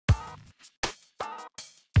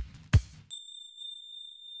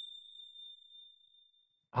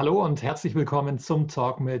Hallo und herzlich willkommen zum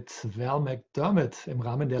Talk mit Val McDermid im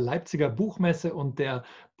Rahmen der Leipziger Buchmesse und der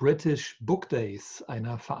British Book Days,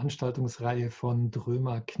 einer Veranstaltungsreihe von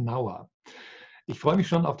Drömer Knauer. Ich freue mich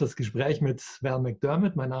schon auf das Gespräch mit Val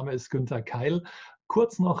McDermid. Mein Name ist Günter Keil.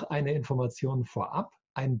 Kurz noch eine Information vorab.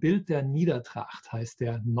 Ein Bild der Niedertracht heißt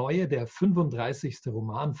der 35.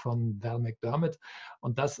 Roman von Val McDermid.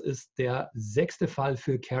 Und das ist der 6. Fall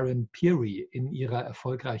für Karen Peary in ihrer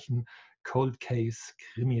erfolgreichen Cold Case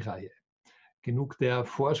Krimireihe. Genug der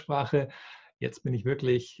Vorsprache. Jetzt bin ich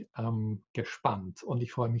wirklich gespannt und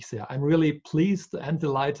ich freue mich sehr. I'm really pleased and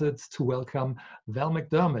delighted to welcome Val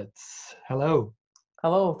McDermid. Hello.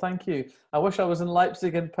 Hello, thank you. I wish I was in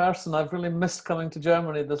Leipzig in person. I've really missed coming to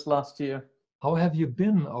Germany this last year. How have you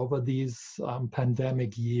been over these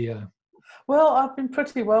pandemic year? Well, I've been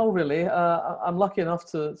pretty well, really. I'm lucky enough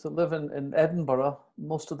to live in Edinburgh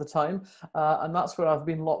most of the time, and that's where I've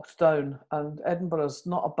been locked down. And Edinburgh is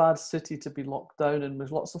not a bad city to be locked down in.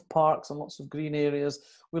 There's lots of parks and lots of green areas.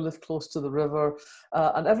 We live close to the river,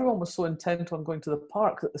 and everyone was so intent on going to the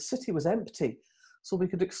park that the city was empty. So we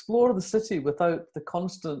could explore the city without the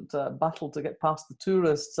constant battle to get past the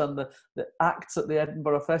tourists and the acts at the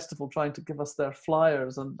Edinburgh Festival trying to give us their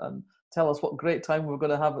flyers and tell us what great time we were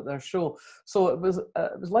going to have at their show. So it was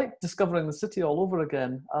like discovering the city all over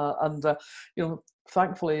again.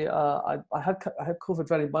 Thankfully, I had COVID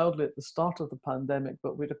very mildly at the start of the pandemic,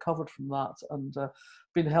 but we recovered from that and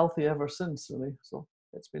been healthy ever since, really. So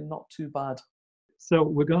it's been not too bad. So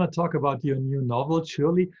we're going to talk about your new novel,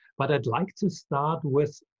 surely, but I'd like to start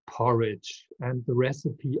with porridge and the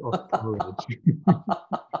recipe of porridge.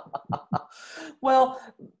 Well,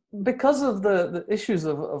 because of the issues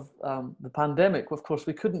of the pandemic, of course,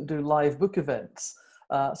 we couldn't do live book events.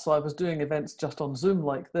 So I was doing events just on Zoom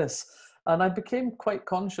like this. And I became quite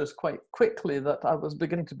conscious quite quickly that I was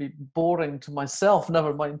beginning to be boring to myself,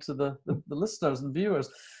 never mind to the listeners and viewers.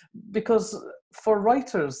 Because for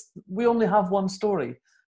writers, we only have one story.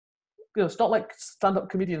 It's not like stand-up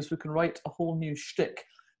comedians who can write a whole new shtick.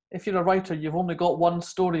 If you're a writer, you've only got one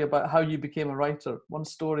story about how you became a writer, one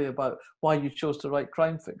story about why you chose to write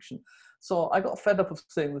crime fiction. So I got fed up of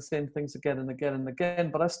saying the same things again and again and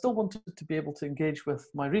again, but I still wanted to be able to engage with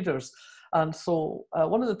my readers. And so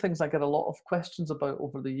one of the things I get a lot of questions about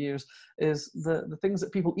over the years is the things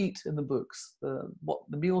that people eat in the books, the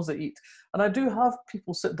meals they eat. And I do have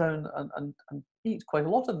people sit down and eat quite a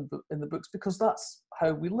lot in the books because that's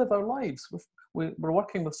how we live our lives. We're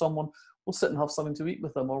working with someone, we'll sit and have something to eat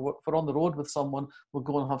with them, or if we're on the road with someone, we'll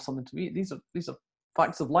go and have something to eat. These are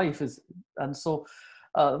facts of life. And so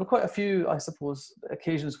there were quite a few, I suppose,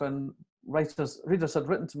 occasions when readers had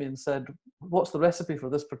written to me and said, what's the recipe for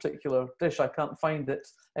this particular dish? I can't find it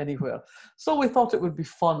anywhere. So we thought it would be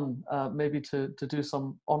fun maybe to do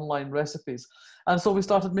some online recipes. And so we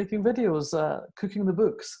started making videos, cooking the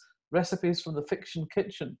books, recipes from the fiction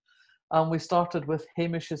kitchen. And we started with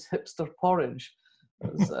Hamish's hipster porridge.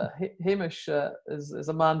 Hamish is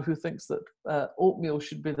a man who thinks that oatmeal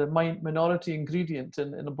should be the minority ingredient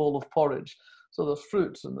in a bowl of porridge. So there's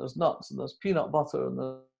fruits and there's nuts and there's peanut butter and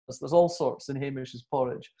there's all sorts in Hamish's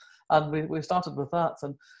porridge. And we started with that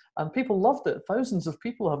and people loved it. Thousands of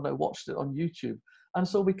people have now watched it on YouTube. And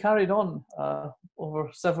so we carried on over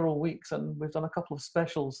several weeks and we've done a couple of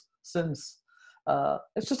specials since.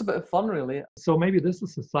 It's just a bit of fun, really. So maybe this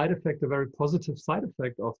is a side effect, a very positive side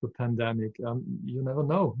effect of the pandemic. You never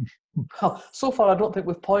know. Well, so far, I don't think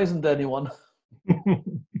we've poisoned anyone.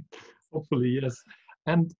 Hopefully, yes.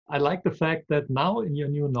 And I like the fact that now in your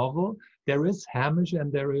new novel, there is Hamish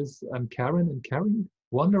and there is Karen, and Karen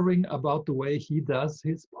wondering about the way he does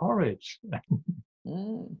his porridge.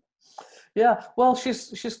 Yeah, well,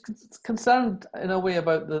 she's concerned in a way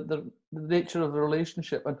about the nature of the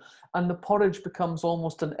relationship, and the porridge becomes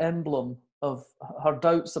almost an emblem of her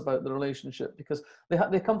doubts about the relationship because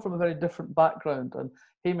they come from a very different background, and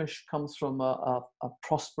Hamish comes from a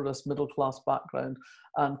prosperous middle class background,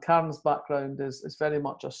 and Karen's background is very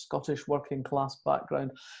much a Scottish working class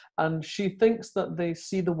background, and she thinks that they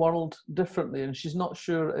see the world differently, and she's not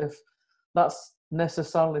sure if that's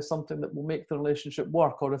necessarily something that will make the relationship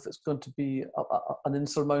work or if it's going to be an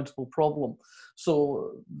insurmountable problem.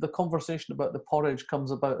 So the conversation about the porridge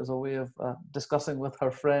comes about as a way of discussing with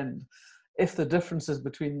her friend if the differences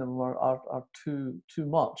between them are too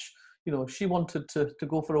much. You know, she wanted to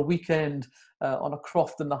go for a weekend on a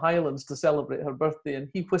croft in the Highlands to celebrate her birthday, and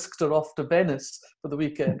he whisked her off to Venice for the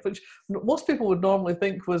weekend, which most people would normally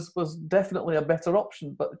think was definitely a better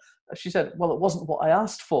option. But she said, well, it wasn't what I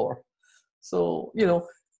asked for. So, you know,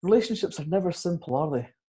 relationships are never simple, are they?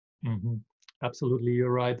 Mm-hmm. Absolutely, you're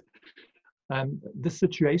right. This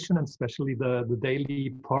situation, and especially the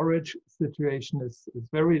daily porridge situation,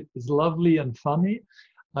 is lovely and funny.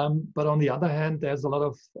 But on the other hand, there's a lot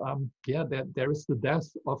of there is the death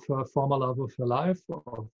of her former love of her life,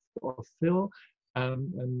 of Phil,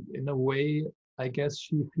 and in a way, I guess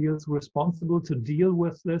she feels responsible to deal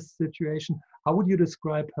with this situation. How would you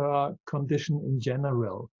describe her condition in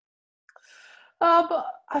general? But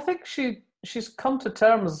I think she's come to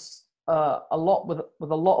terms a lot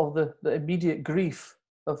with a lot of the immediate grief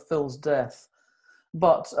of Phil's death.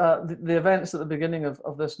 But the events at the beginning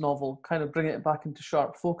of this novel kind of bring it back into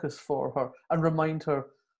sharp focus for her and remind her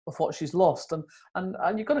of what she's lost.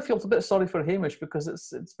 And you've got to feel a bit sorry for Hamish, because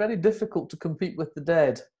it's very difficult to compete with the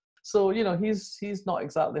dead. So, he's not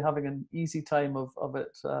exactly having an easy time of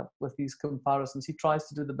it with these comparisons. He tries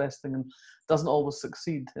to do the best thing and doesn't always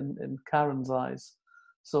succeed in Karen's eyes.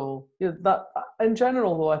 So, that in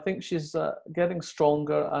general, though, I think she's getting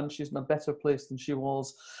stronger and she's in a better place than she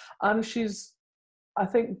was. And she's, I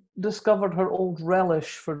think, discovered her old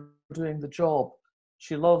relish for doing the job.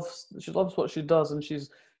 She loves what she does, and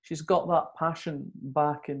she's got that passion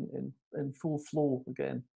back in full flow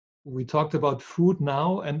again. We talked about food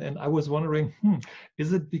now, and I was wondering,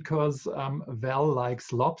 is it because Val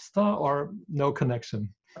likes lobster, or no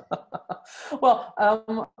connection? Well,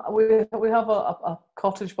 we have a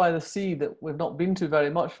cottage by the sea that we've not been to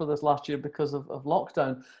very much for this last year because of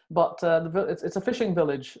lockdown. But it's a fishing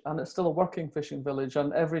village, and it's still a working fishing village.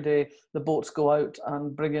 And every day the boats go out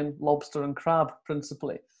and bring in lobster and crab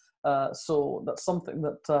principally. So that's something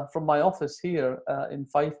that from my office here in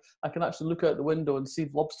Fife, I can actually look out the window and see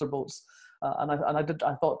lobster boats. And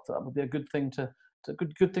I thought that would be a good thing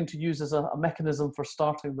to use as a mechanism for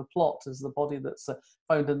starting the plot, is the body that's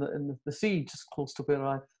found in the sea, just close to where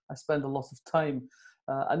I spend a lot of time.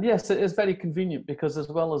 And yes, it is very convenient, because as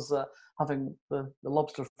well as having the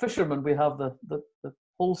lobster fisherman, we have the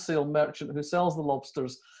wholesale merchant who sells the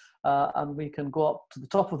lobsters. And we can go up to the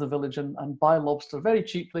top of the village and buy lobster very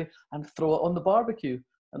cheaply and throw it on the barbecue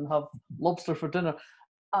and have lobster for dinner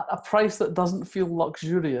at a price that doesn't feel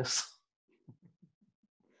luxurious.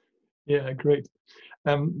 Yeah, great.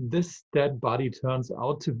 This dead body turns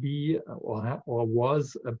out to be, or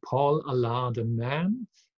was, Paul Allard, a man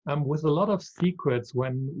with a lot of secrets.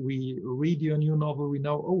 When we read your new novel, we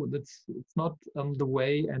know, it's not the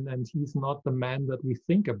way, and he's not the man that we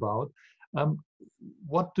think about.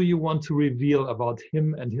 What do you want to reveal about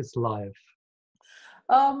him and his life?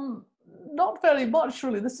 Not very much,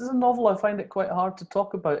 really. This is a novel I find it quite hard to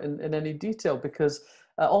talk about in any detail, because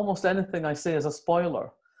almost anything I say is a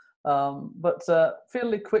spoiler. But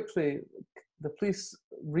fairly quickly, the police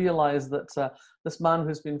realize that this man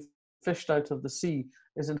who's been fished out of the sea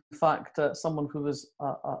is in fact someone who was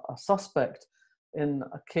a suspect in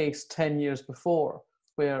a case 10 years before,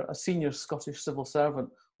 where a senior Scottish civil servant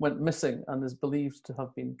went missing and is believed to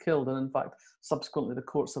have been killed. And in fact, subsequently, the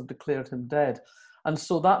courts have declared him dead. And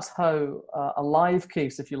so that's how a live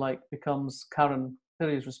case, if you like, becomes Karen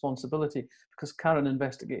Piry's responsibility, because Karen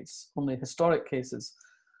investigates only historic cases.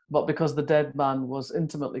 But because the dead man was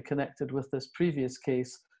intimately connected with this previous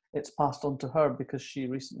case, it's passed on to her because she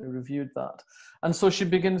recently reviewed that. And so she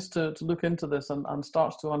begins to look into this and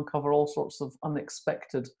starts to uncover all sorts of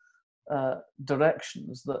unexpected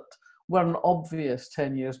directions that weren't obvious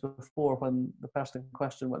 10 years before, when the person in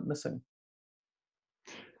question went missing.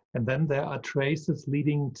 And then there are traces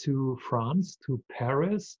leading to France, to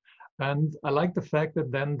Paris. And I like the fact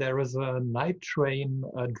that then there is a night train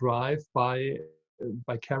drive by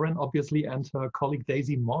Karen, obviously, and her colleague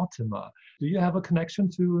Daisy Mortimer. Do you have a connection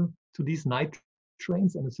to these night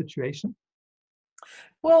trains and the situation?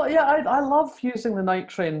 Well, yeah, I love using the night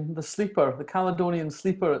train, the sleeper, the Caledonian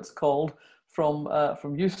sleeper it's called, from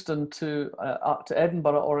Euston to up to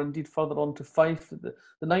Edinburgh, or indeed further on to Fife. The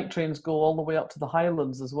night trains go all the way up to the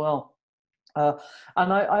Highlands as well.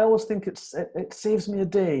 And I always think it saves me a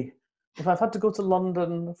day. If I've had to go to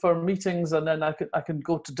London for meetings, and then I can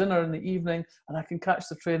go to dinner in the evening, and I can catch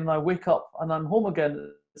the train, and I wake up and I'm home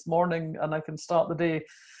again this morning, and I can start the day,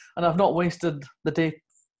 and I've not wasted the day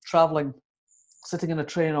traveling, sitting in a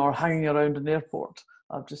train or hanging around an airport.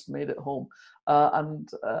 I've just made it home.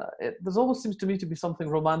 There's always seems to me to be something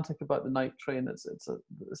romantic about the night train.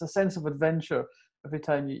 It's a sense of adventure every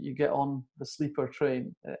time you get on the sleeper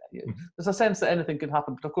train. There's a sense that anything can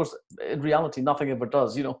happen, but of course, in reality, nothing ever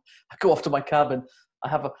does. I go off to my cabin, I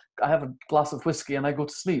have a glass of whiskey, and I go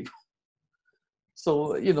to sleep.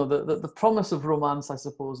 So the promise of romance, I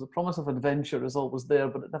suppose, the promise of adventure is always there,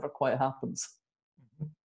 but it never quite happens.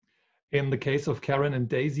 In the case of Karen and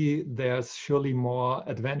Daisy, there's surely more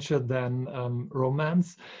adventure than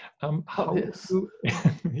romance. Oh, How would yes. you,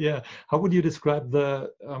 yeah, how would you describe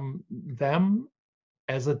them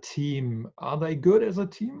as a team? Are they good as a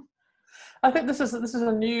team? I think this is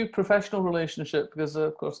a new professional relationship because,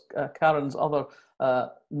 of course, Karen's other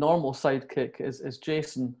normal sidekick is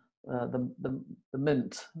Jason, the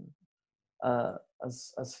Mint,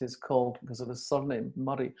 as he's called because of his surname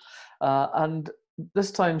Murray, and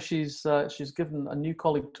this time she's given a new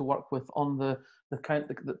colleague to work with on the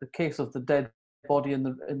case of the dead body in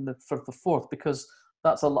the for the fourth, because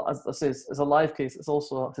that's as I say, is a live case. It's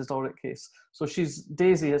also a historic case. So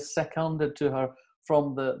Daisy is seconded to her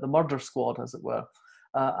from the murder squad, as it were,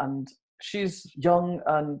 and she's young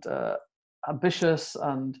and ambitious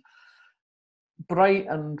and bright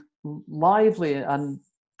and lively and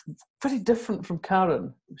pretty different from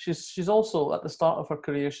Karen. She's also at the start of her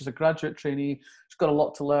career. She's a graduate trainee. She's got a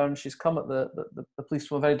lot to learn. She's come at the police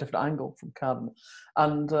from a very different angle from Karen.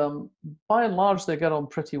 And by and large, they get on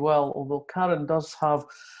pretty well, although Karen does have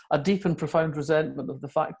a deep and profound resentment of the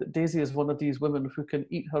fact that Daisy is one of these women who can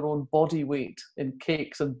eat her own body weight in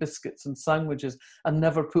cakes and biscuits and sandwiches and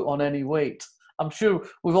never put on any weight. I'm sure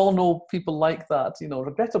we all know people like that.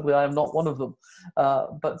 Regrettably, I am not one of them.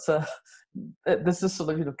 But this is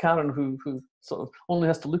sort of, Karen who sort of only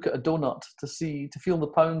has to look at a donut to feel the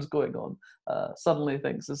pounds going on. Suddenly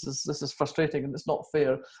thinks this is frustrating and it's not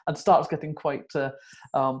fair, and starts getting quite.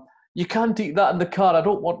 You can't eat that in the car. I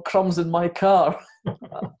don't want crumbs in my car.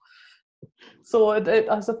 So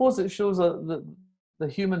I suppose it shows the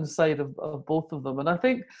human side of both of them, and I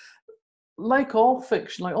think, like all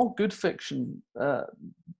fiction, like all good fiction,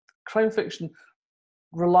 crime fiction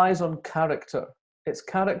relies on character. It's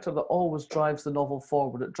character that always drives the novel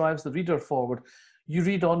forward. It drives the reader forward. You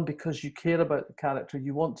read on because you care about the character.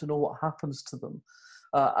 You want to know what happens to them.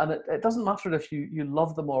 And it doesn't matter if you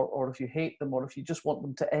love them or if you hate them or if you just want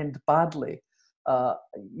them to end badly.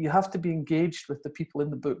 You have to be engaged with the people in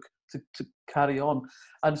the book to carry on.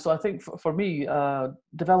 And so I think for me,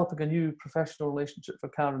 developing a new professional relationship for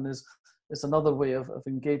Karen is another way of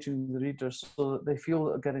engaging the readers so that they feel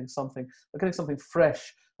that they're getting something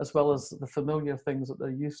fresh as well as the familiar things that they're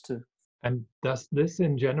used to. And does this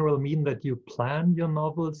in general mean that you plan your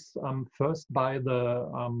novels first by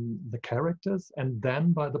the characters and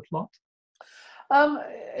then by the plot?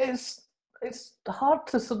 It's hard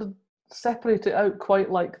to sort of separate it out quite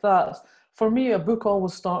like that. For me, a book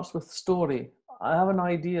always starts with story. I have an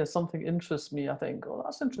idea, something interests me, I think, oh,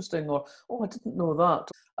 that's interesting, or, oh, I didn't know that.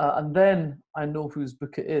 And then I know whose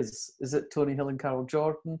book it is. Is it Tony Hill and Carol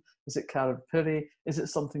Jordan? Is it Karen Pirie? Is it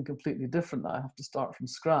something completely different that I have to start from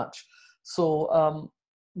scratch? So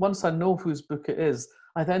once I know whose book it is,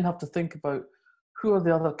 I then have to think about who are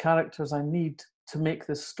the other characters I need to make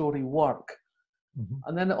this story work. Mm-hmm.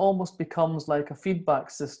 And then it almost becomes like a feedback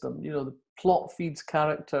system. The plot feeds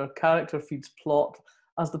character, character feeds plot.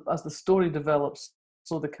 As the story develops,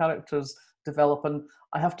 so the characters develop, and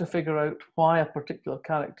I have to figure out why a particular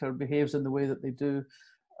character behaves in the way that they do,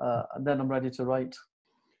 and then I'm ready to write.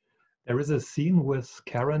 There is a scene with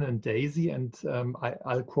Karen and Daisy, and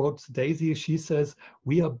I'll quote Daisy. She says,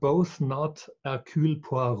 "We are both not Hercule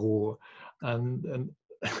Poirot," and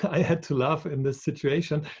I had to laugh in this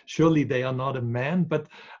situation. Surely they are not a man, but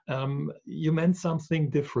you meant something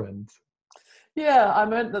different. Yeah, I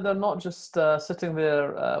meant that they're not just sitting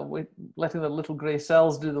there letting their little grey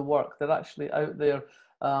cells do the work. They're actually out there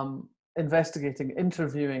investigating,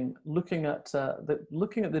 interviewing, looking at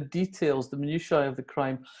the details, the minutiae of the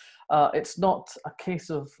crime. It's not a case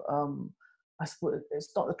of, I suppose,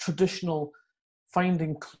 it's not a traditional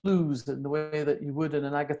finding clues in the way that you would in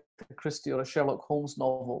an Agatha Christie or a Sherlock Holmes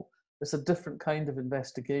novel. It's a different kind of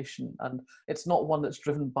investigation, and it's not one that's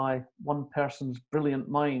driven by one person's brilliant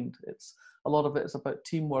mind. A lot of it is about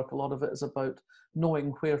teamwork. A lot of it is about knowing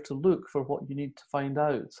where to look for what you need to find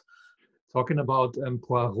out. Talking about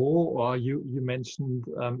Poirot, or you mentioned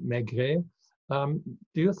Maigret. Do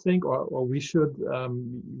you think, or we should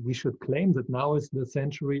claim that now is the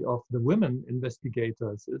century of the women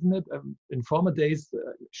investigators, isn't it? In former days,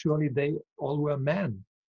 surely they all were men.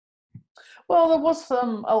 Well, there was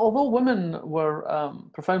although women were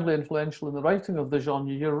profoundly influential in the writing of the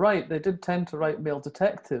genre, you're right, they did tend to write male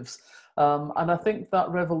detectives. And I think that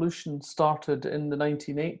revolution started in the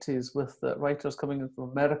 1980s with writers coming in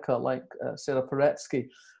from America like Sarah Paretsky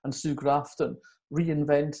and Sue Grafton,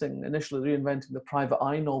 initially reinventing the private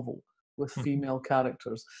eye novel with female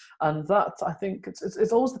characters. And that, I think,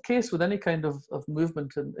 it's always the case with any kind of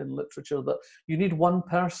movement in literature, that you need one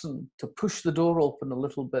person to push the door open a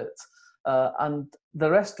little bit And the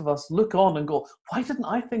rest of us look on and go, why didn't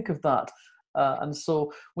I think of that? And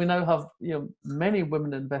so we now have many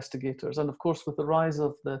women investigators, and of course with the rise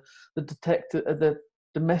of the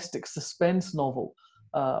domestic suspense novel,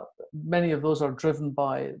 many of those are driven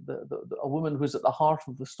by a woman who's at the heart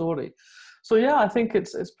of the story. So yeah, I think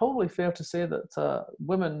it's probably fair to say that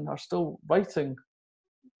women are still writing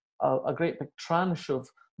a great big tranche of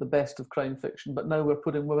the best of crime fiction, but now we're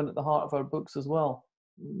putting women at the heart of our books as well.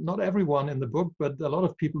 Not everyone in the book, but a lot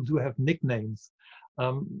of people do have nicknames.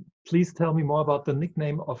 Please tell me more about the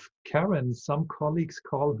nickname of Karen. Some colleagues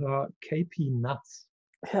call her KP Nuts.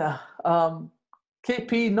 Yeah,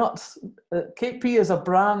 KP Nuts. KP is a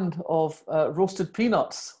brand of roasted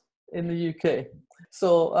peanuts in the UK.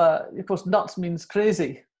 So, of course, nuts means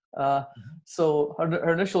crazy. So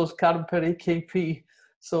her initial is Karen Perry, KP.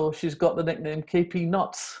 So she's got the nickname KP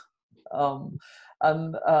Nuts.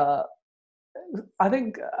 And I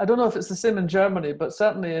think, I don't know if it's the same in Germany, but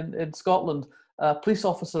certainly in Scotland, police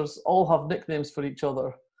officers all have nicknames for each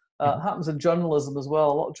other. It happens in journalism as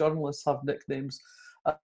well. A lot of journalists have nicknames.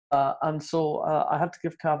 And so I had to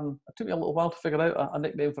give Karen, it took me a little while to figure out a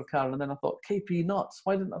nickname for Karen, and then I thought, KP Nuts,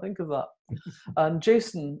 why didn't I think of that? And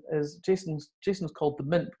Jason's called the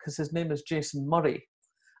Mint because his name is Jason Murray.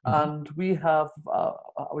 And we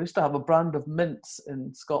used to have a brand of mints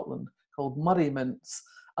in Scotland called Murray Mints.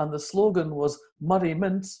 And the slogan was Murray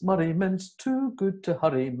Mints, too good to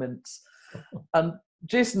hurry mints. And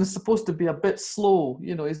Jason is supposed to be a bit slow,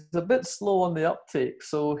 he's a bit slow on the uptake.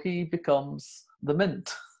 So he becomes the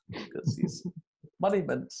Mint because he's Murray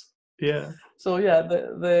Mints. Yeah. So yeah,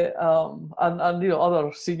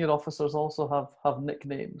 other senior officers also have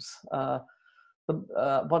nicknames.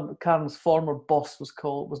 One Karen's former boss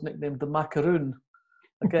was nicknamed the Macaroon,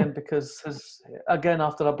 again because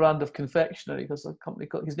after a brand of confectionery, because a company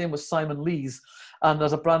his name was Simon Lees, and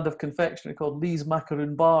there's a brand of confectionery called Lees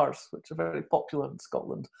Macaroon Bars, which are very popular in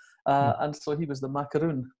Scotland, and so he was the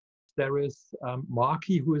Macaroon. There is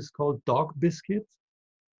Marky, who is called Dog Biscuit.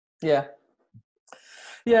 Yeah,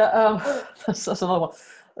 that's another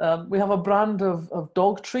one. We have a brand of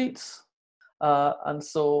dog treats. And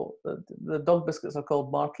so the dog biscuits are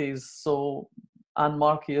called Markies. So Anne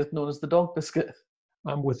Markey is known as the dog biscuit.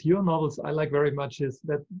 With your novels, I like very much is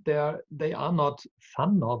that they are not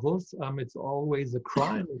fun novels. It's always a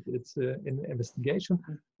crime. It's an investigation.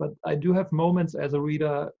 But I do have moments as a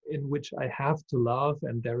reader in which I have to laugh,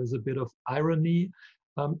 and there is a bit of irony.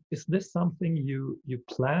 Is this something you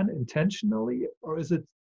plan intentionally, or is it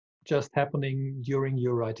just happening during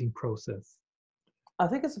your writing process? I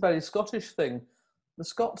think it's a very Scottish thing. The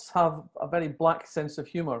Scots have a very black sense of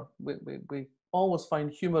humour. We always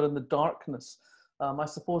find humour in the darkness. I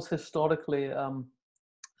suppose historically,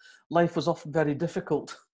 life was often very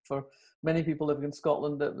difficult for many people living in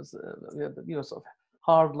Scotland. It was, sort of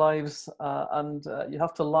hard lives, and you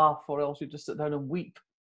have to laugh, or else you just sit down and weep.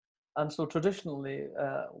 And so traditionally,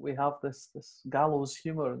 we have this gallows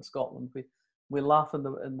humour in Scotland. We laugh in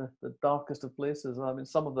the darkest of places. I mean,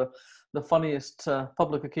 some of the funniest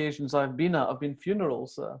public occasions I've been at have been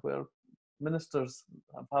funerals where ministers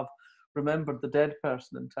have remembered the dead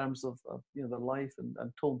person in terms of their life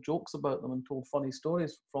and told jokes about them and told funny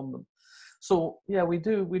stories from them. So yeah, we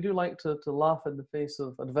do like to laugh in the face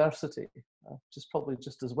of adversity, probably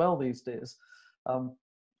just as well these days.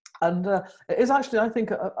 And it is actually, I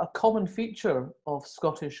think, a common feature of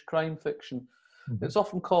Scottish crime fiction. It's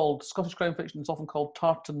often called, Scottish crime fiction is often called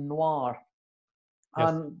tartan noir. Yes.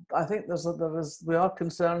 And I think we are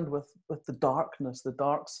concerned with the darkness, the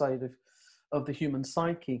dark side of the human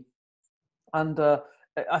psyche. And I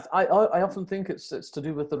often think it's to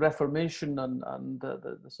do with the Reformation and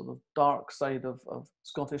the sort of dark side of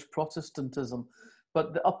Scottish Protestantism.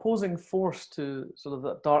 But the opposing force to sort of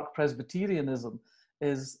that dark Presbyterianism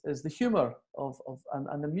is the humour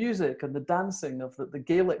and the music and the dancing of the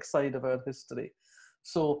Gaelic side of our history.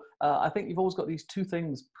 So I think you've always got these two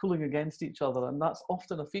things pulling against each other, and that's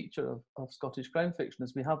often a feature of Scottish crime fiction,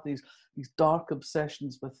 is we have these dark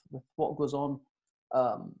obsessions with what goes on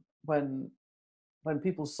when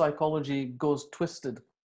people's psychology goes twisted.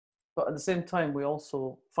 But at the same time, we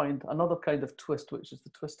also find another kind of twist, which is the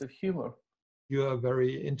twist of humour. You're a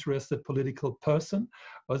very interested political person,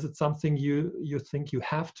 or is it something you think you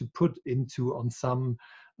have to put into on some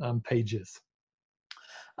pages?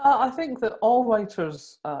 I think that all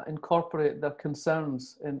writers incorporate their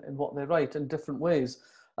concerns in what they write in different ways.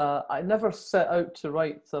 I never set out to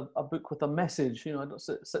write a book with a message. I don't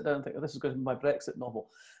sit down and think, oh, this is going to be my Brexit novel.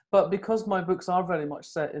 But because my books are very much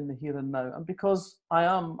set in the here and now, and because I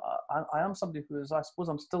am somebody who is, I suppose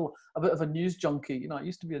I'm still a bit of a news junkie. You know, I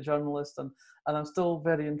used to be a journalist, and I'm still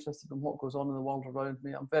very interested in what goes on in the world around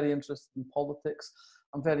me. I'm very interested in politics.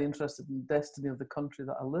 I'm very interested in the destiny of the country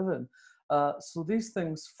that I live in. So these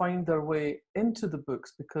things find their way into the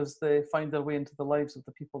books because they find their way into the lives of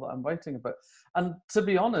the people that I'm writing about. And to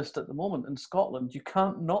be honest, at the moment in Scotland, you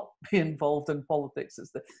can't not be involved in politics.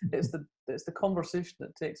 It's the conversation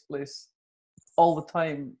that takes place all the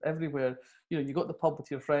time, everywhere. You know, you go to the pub with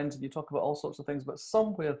your friends and you talk about all sorts of things, but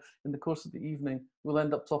somewhere in the course of the evening, we'll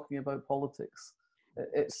end up talking about politics.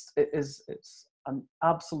 It's an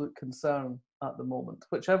absolute concern at the moment,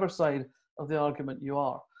 whichever side of the argument you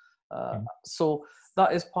are. So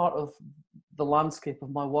that is part of the landscape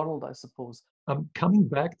of my world, I suppose. Coming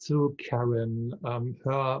back to Karen,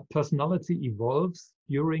 her personality evolves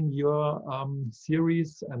during your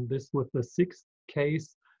series, and this with the sixth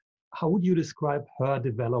case. How would you describe her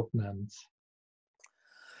development?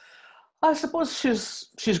 I suppose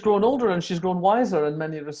she's grown older and she's grown wiser in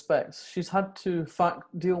many respects. She's had to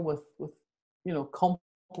deal with you know,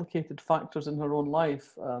 complicated factors in her own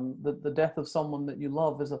life. The death of someone that you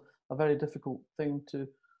love is a very difficult thing to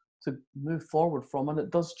move forward from, and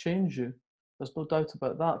it does change you. There's no doubt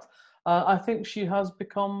about that. I think she has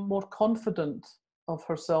become more confident of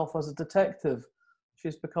herself as a detective.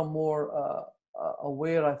 She's become more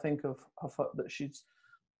aware, I think, of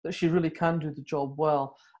that she really can do the job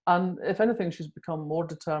well. And if anything, she's become more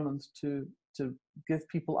determined to give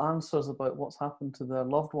people answers about what's happened to their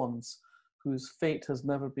loved ones, whose fate has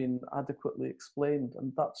never been adequately explained.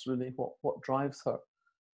 And that's really what drives her.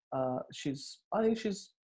 I think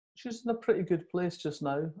she's in a pretty good place just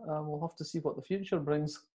now. We'll have to see what the future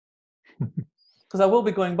brings. Because I will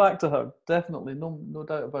be going back to her, definitely, no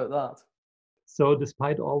doubt about that. So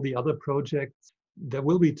despite all the other projects, there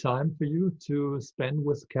will be time for you to spend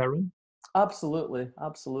with Karen? Absolutely,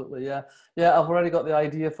 yeah. I've already got the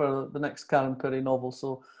idea for the next Karen Perry novel,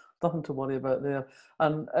 so nothing to worry about there.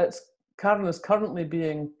 And Karen is currently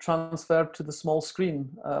being transferred to the small screen.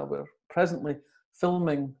 We're presently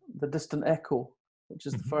filming The Distant Echo, which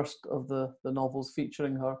is the first of the novels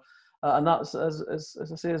featuring her. And that's, as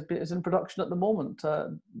I say, is in production at the moment.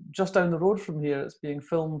 Just down the road from here, it's being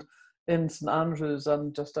filmed in St Andrews,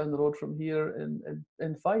 and just down the road from here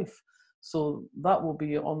in Fife. So that will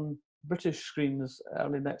be on British screens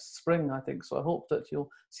early next spring, I think. So I hope that you'll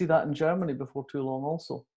see that in Germany before too long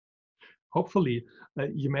also. Hopefully.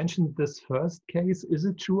 You mentioned this first case. Is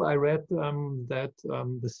it true, I read that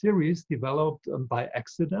the series developed by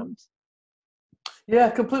accident? Yeah,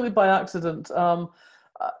 completely by accident.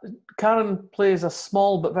 Karen plays a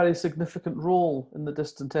small but very significant role in The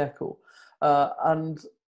Distant Echo. And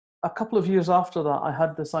a couple of years after that, I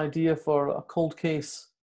had this idea for a cold case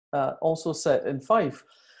also set in Fife.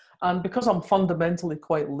 And because I'm fundamentally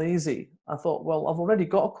quite lazy, I thought, well, I've already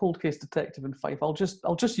got a cold case detective in Fife. I'll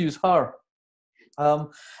just use her.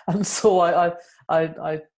 And so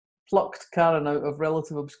I plucked Karen out of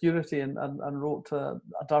relative obscurity and wrote A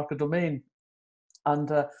Darker Domain.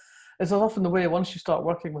 And it's often the way, once you start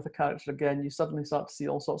working with a character again, you suddenly start to see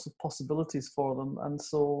all sorts of possibilities for them. And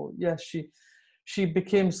so, yes, she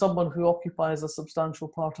became someone who occupies a substantial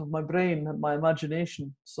part of my brain and my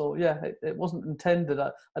imagination. So yeah, it wasn't intended.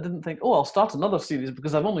 I didn't think, oh, I'll start another series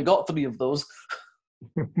because I've only got 3 of those.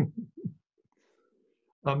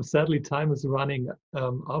 Sadly, time is running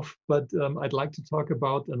off, but I'd like to talk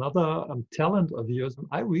about another talent of yours.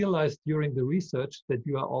 I realized during the research that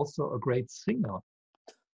you are also a great singer.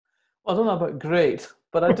 I don't know about great,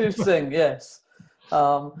 but I do sing, yes.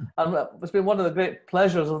 And it's been one of the great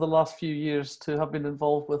pleasures of the last few years to have been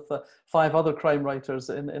involved with 5 other crime writers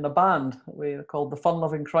in a band we're called the Fun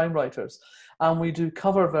Loving Crime Writers. And we do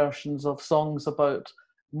cover versions of songs about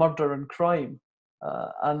murder and crime.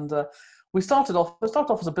 We started off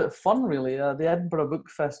as a bit of fun, really. The Edinburgh Book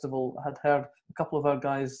Festival had heard a couple of our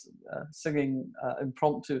guys singing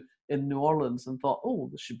impromptu in New Orleans and thought, oh,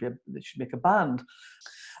 they should make a band.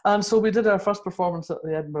 And so we did our first performance at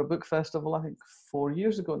the Edinburgh Book Festival, I think 4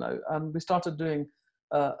 years ago now. And we started doing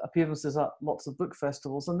appearances at lots of book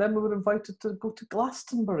festivals. And then we were invited to go to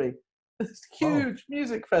Glastonbury, this huge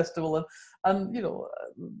music festival, and you know,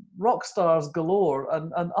 rock stars galore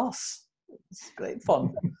and us. It's great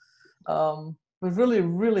fun. We've really,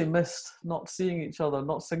 really missed not seeing each other,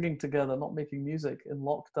 not singing together, not making music in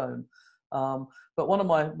lockdown. But one of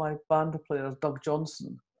my band players, Doug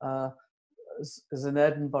Johnson, is in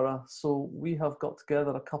Edinburgh, so we have got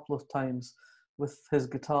together a couple of times with his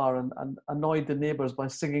guitar and annoyed the neighbours by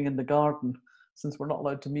singing in the garden, since we're not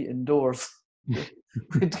allowed to meet indoors.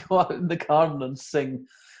 We'd go out in the garden and sing,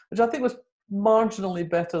 which I think was marginally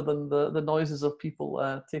better than the noises of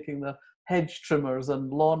people taking their hedge trimmers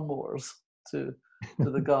and lawnmowers to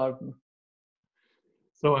the garden.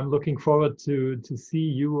 So I'm looking forward to see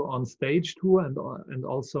you on stage too, and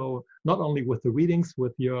also not only with the readings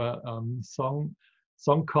with your song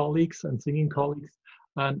colleagues and singing colleagues,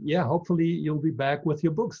 and yeah, hopefully you'll be back with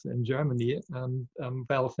your books in Germany. And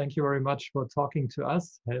Val, thank you very much for talking to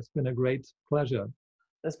us. It has been a great pleasure.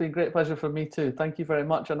 It's been a great pleasure for me too. Thank you very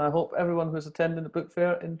much, and I hope everyone who's attending the book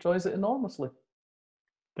fair enjoys it enormously.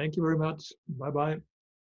 Thank you very much. Bye bye.